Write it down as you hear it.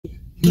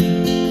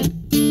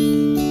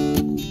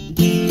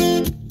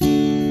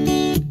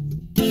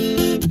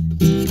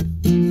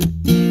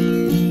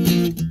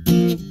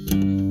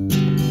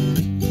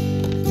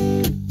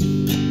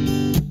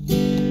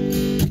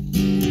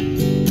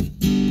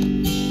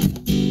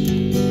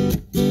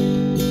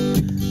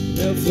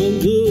a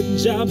good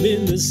job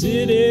in the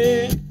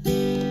city,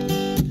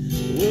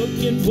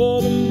 working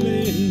for the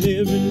man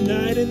every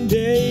night and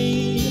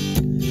day.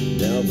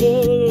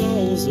 Never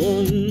lost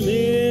 1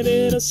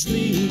 minute of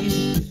sleep,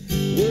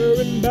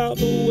 worrying about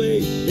the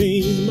way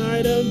things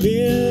might have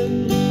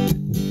been.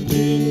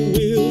 Big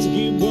wheels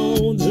keep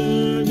on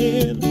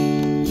turning,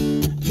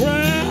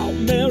 proud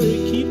Mary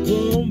keep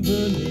on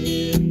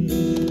burning.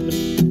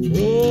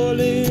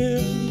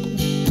 Rolling,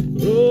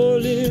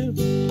 rolling,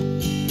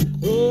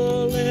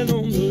 rolling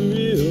on the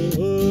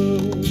river.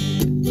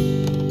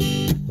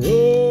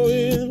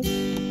 Rolling,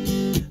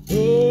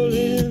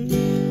 rolling,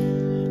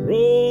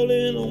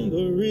 rolling on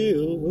the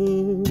river.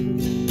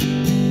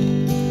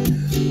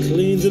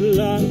 Cleans a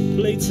lot of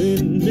plates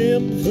in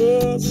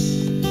Memphis,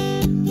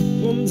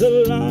 pumps a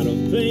lot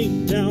of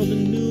paint down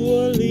in New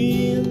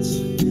Orleans,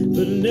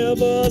 but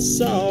never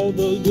saw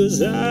the good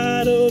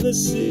side of the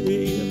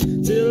city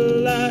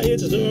till I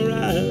hitched a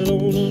ride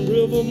on a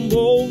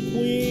riverboat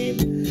queen.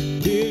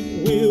 Big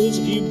wheels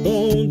keep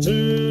on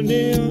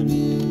turning,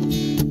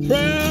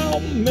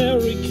 proud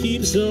Mary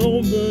keeps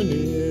on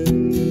burning.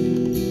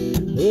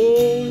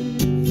 Rolling,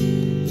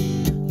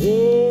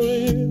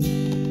 rolling,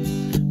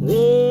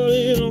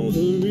 rolling on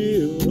the river.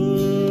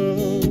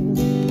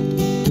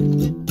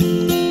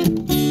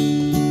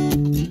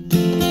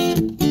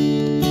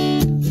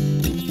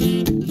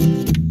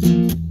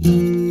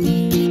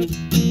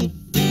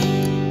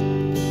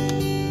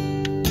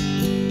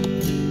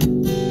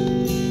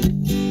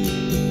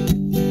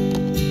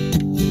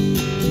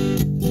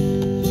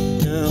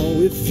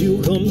 If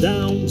you come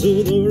down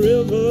to the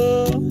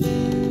river,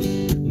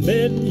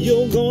 bet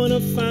you're gonna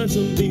find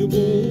some people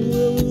who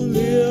will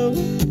live.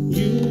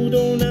 You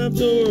don't have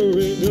to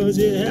worry 'cause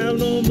you have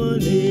no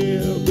money.